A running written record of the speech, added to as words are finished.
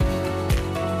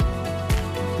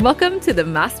Welcome to the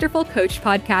Masterful Coach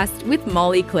Podcast with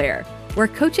Molly Claire, where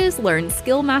coaches learn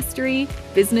skill mastery,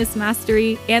 business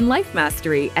mastery, and life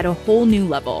mastery at a whole new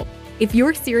level. If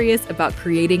you're serious about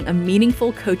creating a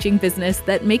meaningful coaching business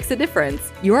that makes a difference,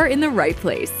 you're in the right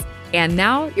place. And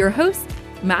now, your host,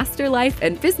 Master Life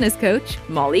and Business Coach,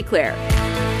 Molly Claire.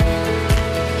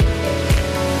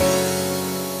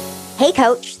 Hey,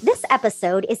 Coach. This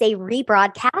episode is a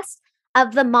rebroadcast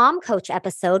of the Mom Coach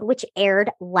episode, which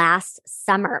aired last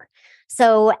summer.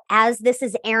 So as this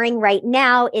is airing right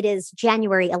now, it is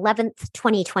January 11th,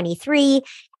 2023.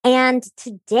 And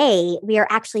today we are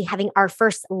actually having our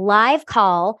first live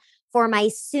call for my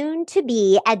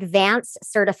soon-to-be advanced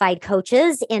certified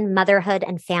coaches in motherhood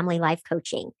and family life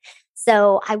coaching.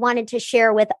 So I wanted to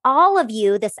share with all of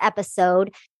you this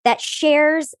episode that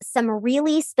shares some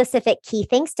really specific key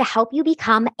things to help you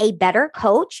become a better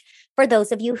coach for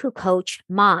those of you who coach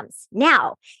moms.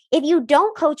 Now, if you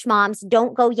don't coach moms,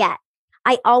 don't go yet.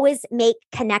 I always make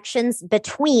connections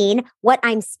between what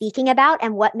I'm speaking about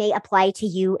and what may apply to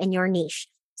you in your niche.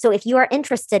 So if you are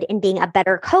interested in being a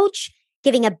better coach,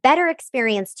 giving a better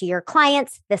experience to your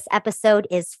clients, this episode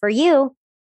is for you.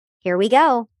 Here we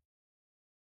go.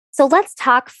 So let's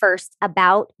talk first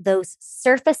about those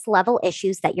surface level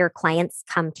issues that your clients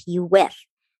come to you with.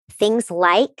 Things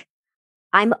like,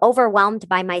 I'm overwhelmed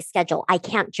by my schedule. I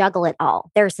can't juggle it all.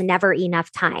 There's never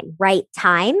enough time, right?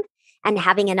 Time and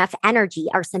having enough energy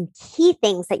are some key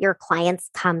things that your clients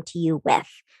come to you with.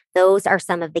 Those are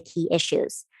some of the key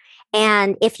issues.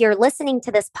 And if you're listening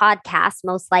to this podcast,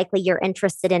 most likely you're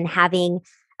interested in having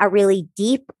a really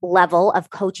deep level of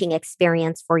coaching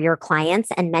experience for your clients.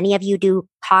 And many of you do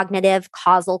cognitive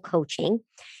causal coaching.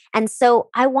 And so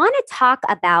I want to talk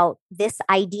about this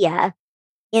idea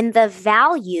in the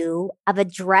value of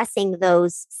addressing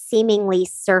those seemingly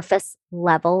surface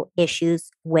level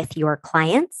issues with your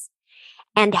clients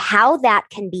and how that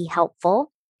can be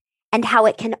helpful and how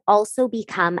it can also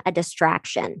become a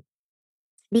distraction.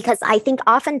 Because I think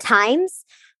oftentimes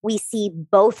we see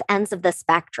both ends of the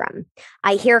spectrum.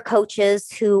 I hear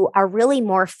coaches who are really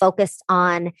more focused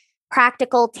on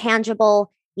practical,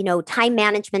 tangible, time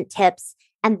management tips,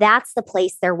 and that's the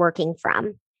place they're working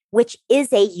from, which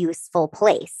is a useful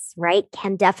place, right?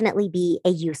 Can definitely be a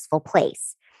useful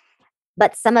place.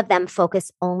 But some of them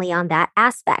focus only on that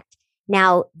aspect.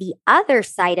 Now, the other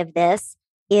side of this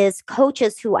is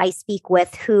coaches who I speak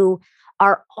with who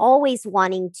are always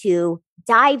wanting to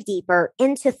dive deeper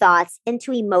into thoughts,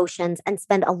 into emotions, and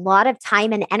spend a lot of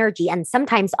time and energy, and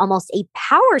sometimes almost a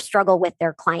power struggle with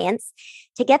their clients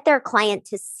to get their client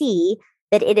to see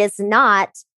that it is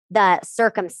not the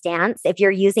circumstance. If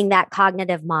you're using that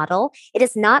cognitive model, it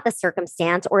is not the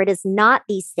circumstance or it is not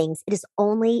these things. It is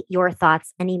only your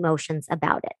thoughts and emotions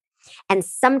about it. And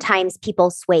sometimes people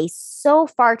sway so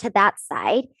far to that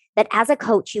side that as a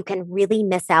coach, you can really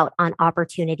miss out on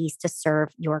opportunities to serve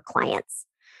your clients.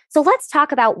 So let's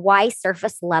talk about why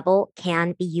surface level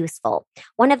can be useful.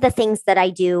 One of the things that I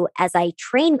do as I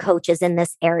train coaches in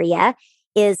this area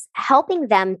is helping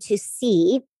them to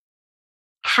see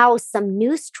how some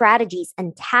new strategies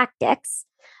and tactics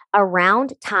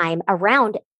around time,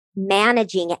 around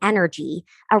managing energy,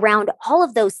 around all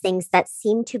of those things that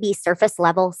seem to be surface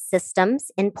level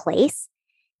systems in place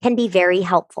can be very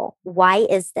helpful. Why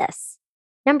is this?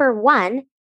 Number one,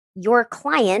 your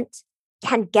client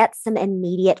can get some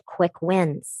immediate quick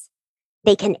wins.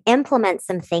 They can implement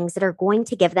some things that are going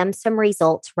to give them some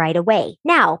results right away.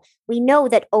 Now, we know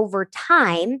that over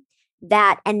time,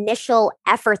 that initial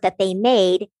effort that they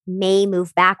made may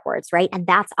move backwards, right? And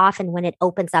that's often when it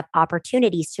opens up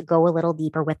opportunities to go a little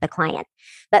deeper with the client.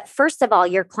 But first of all,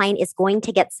 your client is going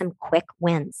to get some quick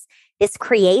wins. This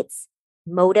creates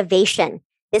motivation.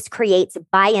 This creates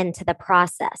buy-in to the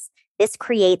process. This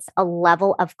creates a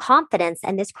level of confidence,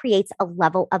 and this creates a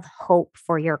level of hope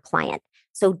for your client.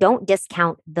 So don't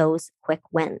discount those quick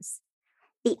wins.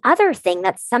 The other thing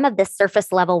that some of this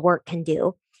surface level work can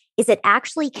do is it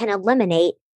actually can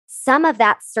eliminate some of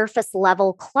that surface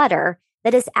level clutter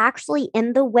that is actually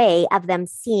in the way of them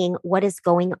seeing what is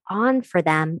going on for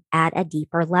them at a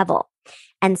deeper level.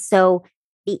 And so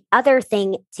the other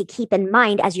thing to keep in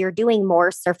mind as you're doing more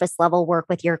surface level work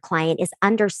with your client is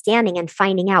understanding and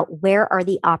finding out where are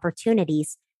the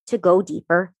opportunities to go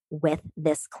deeper with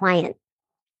this client.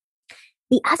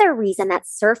 The other reason that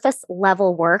surface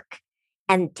level work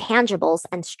and tangibles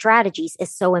and strategies is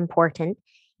so important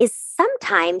is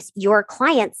sometimes your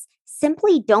clients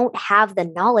simply don't have the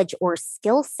knowledge or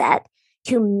skill set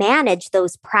to manage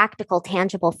those practical,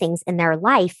 tangible things in their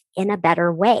life in a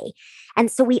better way.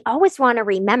 And so we always want to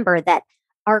remember that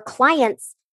our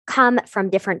clients come from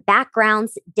different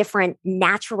backgrounds, different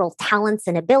natural talents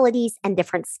and abilities, and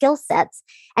different skill sets.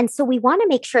 And so we want to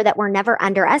make sure that we're never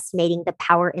underestimating the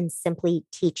power in simply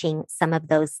teaching some of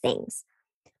those things.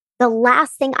 The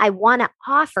last thing I want to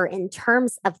offer in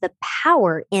terms of the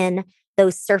power in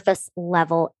those surface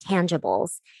level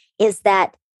tangibles is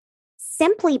that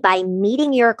simply by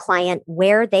meeting your client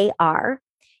where they are,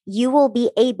 you will be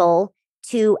able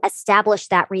to establish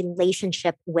that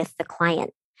relationship with the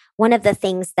client. One of the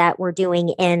things that we're doing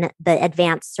in the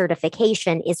advanced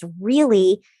certification is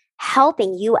really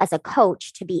helping you as a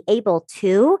coach to be able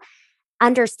to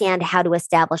understand how to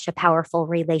establish a powerful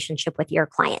relationship with your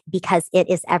client, because it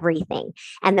is everything.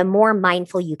 And the more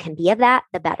mindful you can be of that,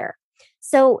 the better.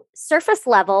 So surface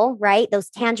level, right? Those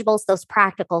tangibles, those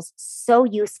practicals, so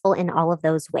useful in all of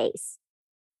those ways.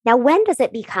 Now, when does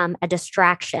it become a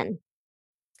distraction?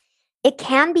 It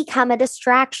can become a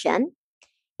distraction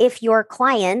if your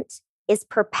client is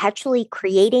perpetually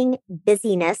creating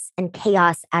busyness and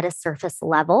chaos at a surface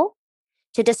level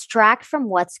to distract from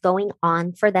what's going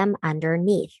on for them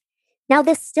underneath. Now,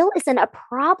 this still isn't a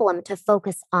problem to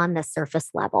focus on the surface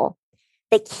level.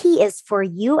 The key is for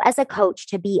you as a coach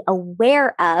to be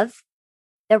aware of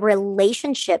the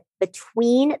relationship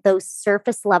between those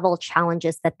surface level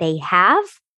challenges that they have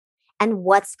and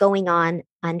what's going on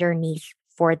underneath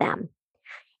for them.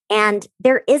 And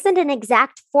there isn't an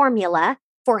exact formula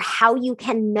for how you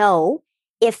can know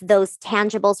if those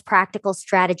tangibles, practical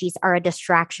strategies are a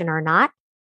distraction or not.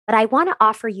 But I want to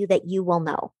offer you that you will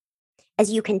know.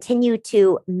 As you continue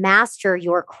to master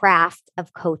your craft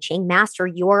of coaching, master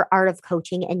your art of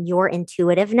coaching and your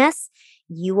intuitiveness,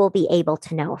 you will be able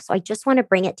to know. So I just want to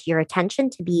bring it to your attention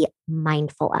to be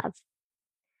mindful of.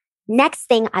 Next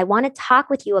thing I want to talk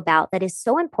with you about that is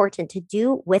so important to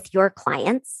do with your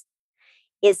clients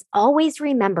is always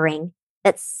remembering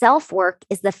that self-work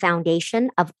is the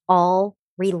foundation of all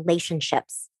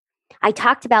relationships. I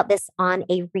talked about this on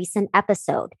a recent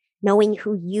episode, knowing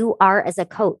who you are as a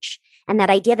coach, and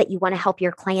that idea that you want to help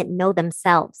your client know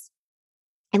themselves.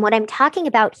 And what I'm talking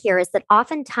about here is that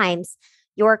oftentimes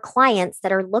your clients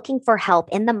that are looking for help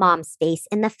in the mom space,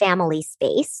 in the family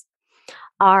space,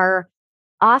 are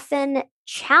often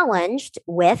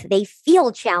they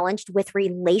feel challenged with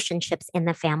relationships in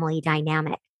the family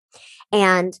dynamic.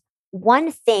 And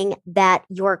one thing that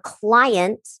your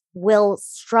client will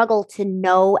struggle to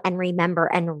know and remember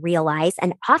and realize,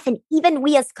 and often even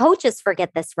we as coaches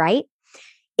forget this, right?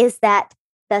 Is that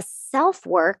the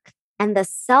self-work and the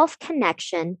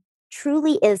self-connection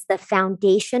truly is the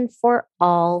foundation for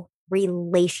all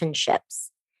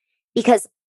relationships. Because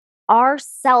our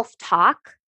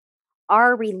self-talk,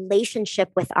 our relationship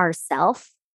with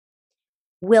ourself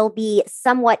will be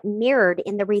somewhat mirrored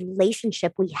in the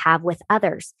relationship we have with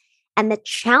others. And the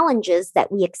challenges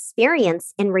that we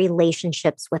experience in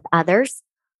relationships with others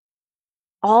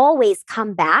always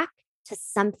come back to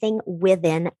something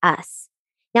within us.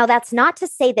 Now, that's not to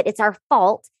say that it's our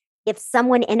fault if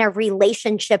someone in a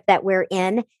relationship that we're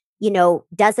in,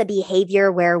 does a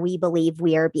behavior where we believe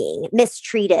we are being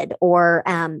mistreated or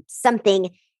something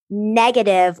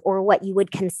negative or what you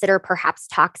would consider perhaps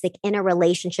toxic in a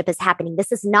relationship is happening.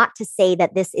 This is not to say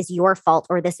that this is your fault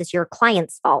or this is your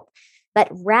client's fault, but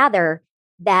rather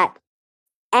that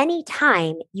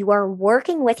anytime you are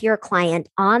working with your client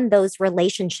on those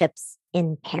relationships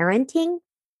in parenting,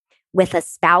 with a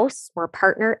spouse or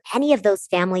partner, any of those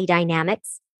family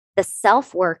dynamics, the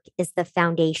self-work is the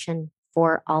foundation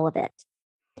for all of it.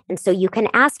 And so you can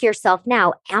ask yourself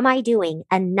now, am I doing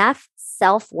enough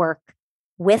self-work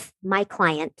with my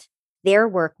client, their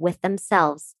work with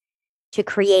themselves, to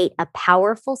create a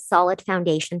powerful, solid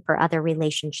foundation for other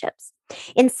relationships?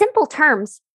 In simple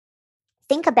terms,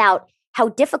 think about how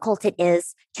difficult it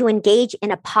is to engage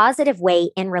in a positive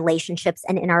way in relationships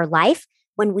and in our life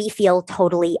when we feel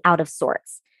totally out of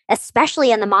sorts,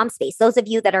 especially in the mom space. Those of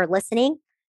you that are listening,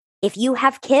 if you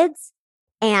have kids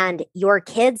and your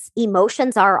kids'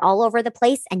 emotions are all over the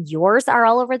place and yours are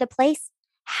all over the place,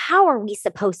 how are we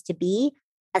supposed to be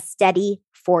a steady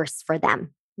force for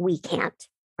them? We can't,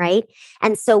 right?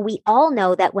 And so we all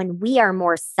know that when we are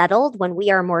more settled, when we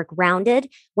are more grounded,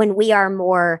 when we are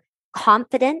more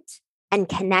confident and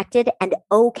connected and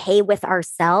okay with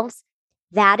ourselves,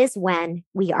 that is when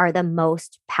we are the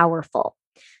most powerful.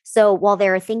 So while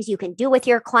there are things you can do with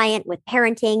your client, with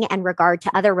parenting and regard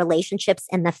to other relationships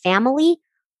in the family,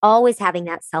 always having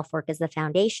that self-work as the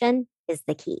foundation is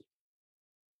the key.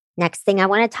 Next thing I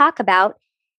want to talk about,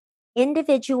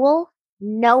 individual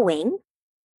knowing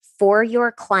for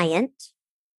your client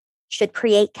should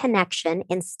create connection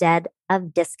instead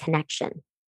of disconnection.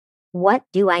 What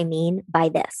do I mean by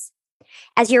this?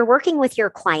 As you're working with your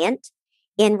client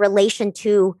in relation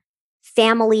to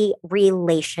family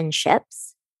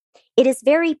relationships, it is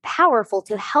very powerful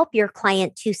to help your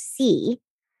client to see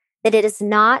that it is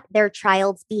not their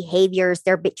child's behaviors,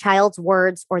 their child's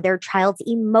words, or their child's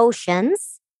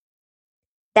emotions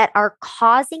that are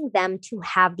causing them to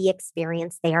have the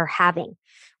experience they are having,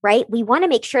 right? We want to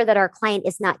make sure that our client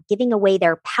is not giving away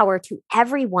their power to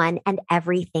everyone and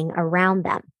everything around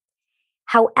them.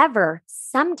 However,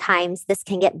 sometimes this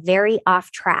can get very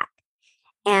off track.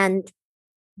 And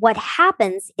what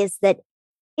happens is that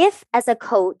if, as a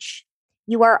coach,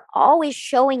 you are always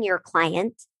showing your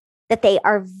client that they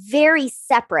are very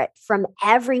separate from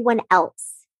everyone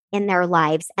else in their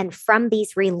lives and from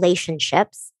these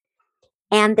relationships,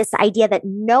 and this idea that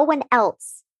no one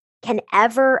else can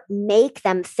ever make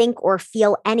them think or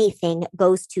feel anything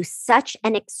goes to such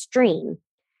an extreme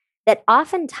that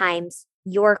oftentimes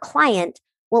your client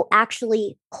will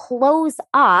actually close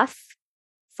off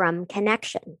from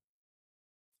connection.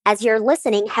 As you're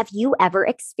listening, have you ever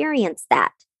experienced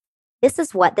that? This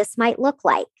is what this might look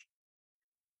like.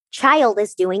 Child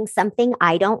is doing something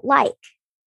I don't like.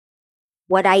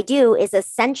 What I do is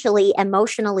essentially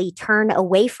emotionally turn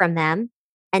away from them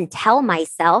and tell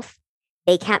myself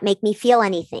they can't make me feel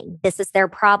anything. This is their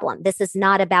problem. This is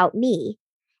not about me.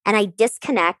 And I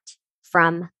disconnect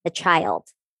from the child.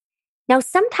 Now,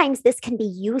 sometimes this can be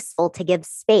useful to give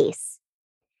space.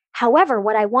 However,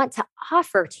 what I want to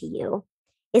offer to you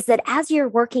is that as you're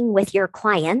working with your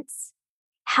clients,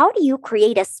 how do you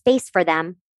create a space for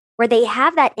them where they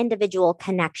have that individual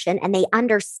connection and they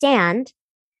understand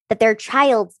that their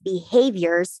child's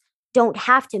behaviors don't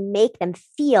have to make them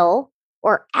feel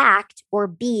or act or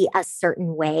be a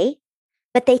certain way,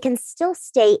 but they can still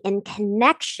stay in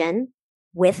connection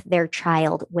with their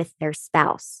child, with their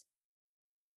spouse?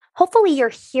 Hopefully, you're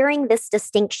hearing this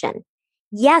distinction.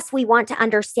 Yes, we want to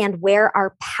understand where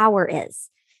our power is,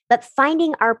 but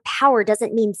finding our power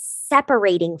doesn't mean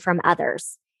separating from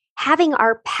others. Having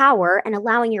our power and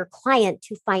allowing your client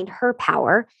to find her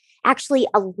power actually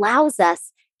allows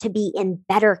us to be in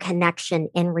better connection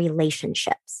in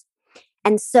relationships.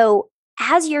 And so,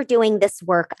 as you're doing this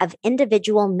work of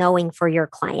individual knowing for your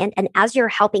client, and as you're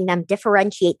helping them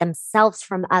differentiate themselves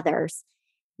from others,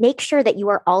 make sure that you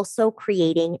are also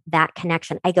creating that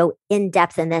connection. I go in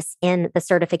depth in this in the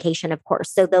certification, of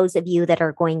course. So those of you that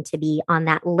are going to be on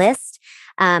that list,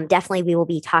 definitely we will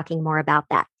be talking more about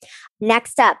that.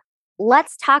 Next up,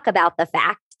 let's talk about the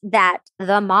fact that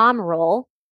the mom role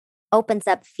opens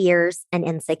up fears and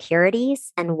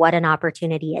insecurities, and what an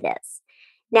opportunity it is.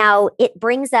 Now, it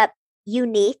brings up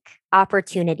unique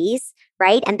opportunities,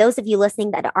 right? And those of you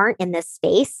listening that aren't in this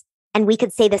space, and we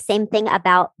could say the same thing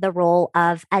about the role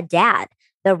of a dad,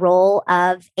 the role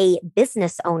of a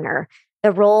business owner,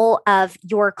 the role of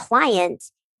your client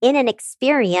in an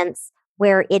experience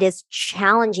where it is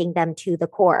challenging them to the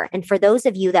core. And for those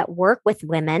of you that work with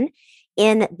women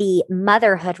in the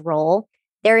motherhood role,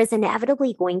 there is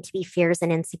inevitably going to be fears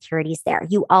and insecurities there.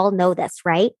 You all know this,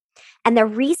 right? And the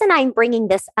reason I'm bringing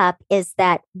this up is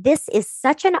that this is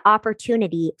such an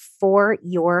opportunity for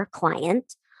your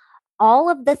client. All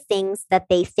of the things that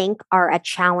they think are a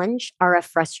challenge, are a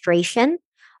frustration,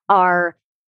 are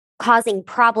causing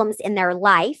problems in their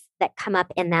life that come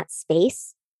up in that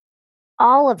space,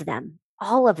 all of them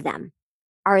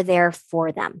are there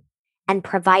for them and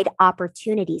provide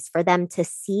opportunities for them to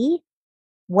see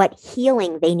what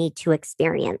healing they need to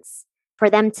experience, for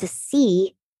them to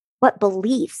see what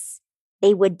beliefs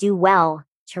they would do well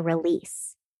to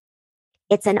release.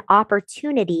 It's an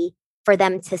opportunity for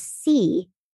them to see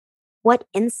what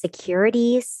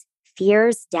insecurities,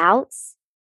 fears, doubts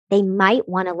they might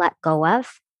want to let go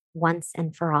of once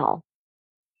and for all.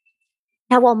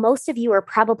 Now, while most of you are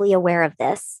probably aware of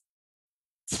this,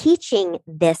 teaching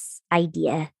this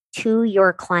idea to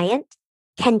your client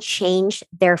can change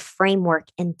their framework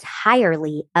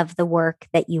entirely of the work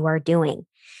that you are doing.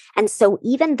 And so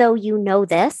even though you know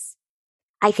this,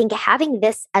 I think having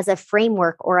this as a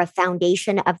framework or a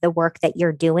foundation of the work that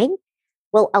you're doing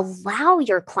will allow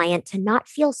your client to not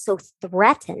feel so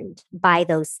threatened by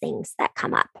those things that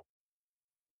come up.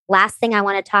 Last thing I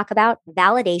want to talk about,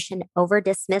 validation over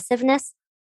dismissiveness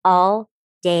all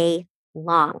day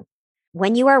long.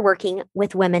 When you are working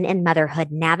with women in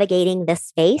motherhood, navigating this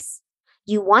space,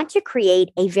 you want to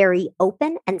create a very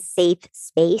open and safe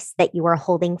space that you are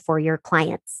holding for your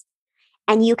clients.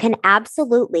 And you can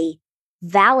absolutely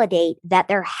validate that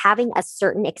they're having a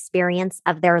certain experience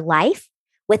of their life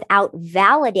without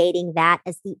validating that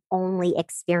as the only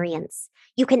experience.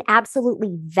 You can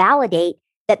absolutely validate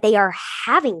that they are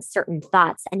having certain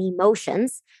thoughts and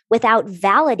emotions without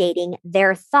validating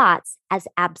their thoughts as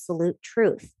absolute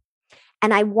truth.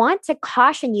 And I want to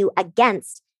caution you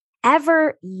against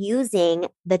ever using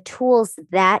the tools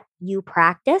that you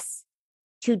practice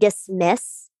to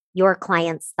dismiss your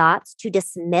client's thoughts, to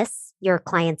dismiss your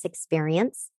client's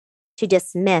experience, to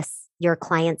dismiss your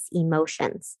client's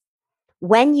emotions.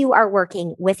 When you are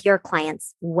working with your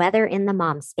clients, whether in the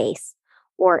mom space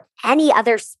or any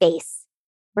other space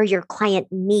where your client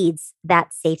needs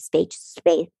that safe space,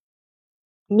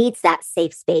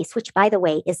 which by the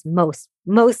way is most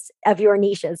of your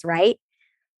niches, right?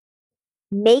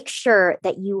 Make sure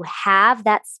that you have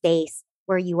that space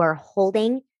where you are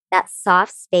holding that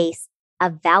soft space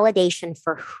of validation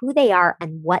for who they are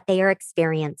and what they are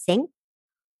experiencing,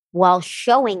 while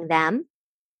showing them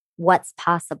what's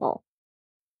possible,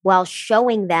 while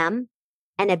showing them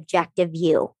an objective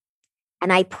view.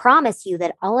 And I promise you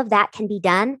that all of that can be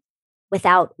done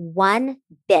without one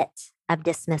bit of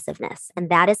dismissiveness. And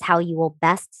that is how you will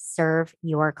best serve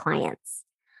your clients.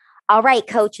 All right,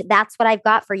 coach, that's what I've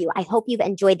got for you. I hope you've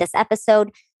enjoyed this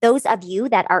episode. Those of you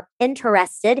that are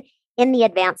interested in the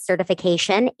advanced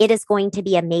certification, it is going to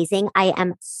be amazing. I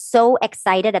am so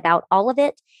excited about all of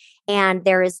it. And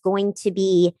there is going to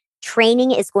be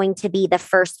training is going to be the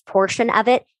first portion of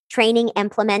it, training,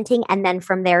 implementing, and then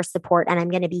from there support. And I'm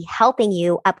going to be helping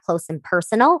you up close and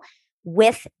personal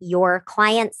with your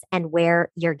clients and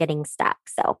where you're getting stuck.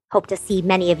 So hope to see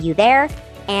many of you there.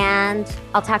 And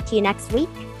I'll talk to you next week.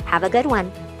 Have a good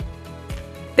one.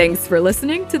 Thanks for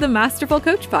listening to the Masterful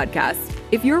Coach Podcast.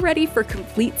 If you're ready for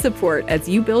complete support as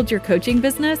you build your coaching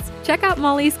business, check out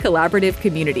Molly's collaborative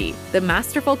community, the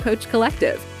Masterful Coach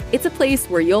Collective. It's a place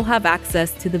where you'll have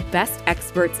access to the best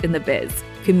experts in the biz,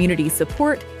 community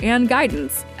support, and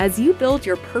guidance as you build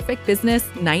your perfect business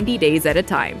 90 days at a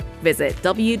time. Visit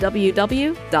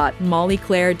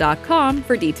www.mollyclaire.com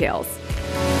for details.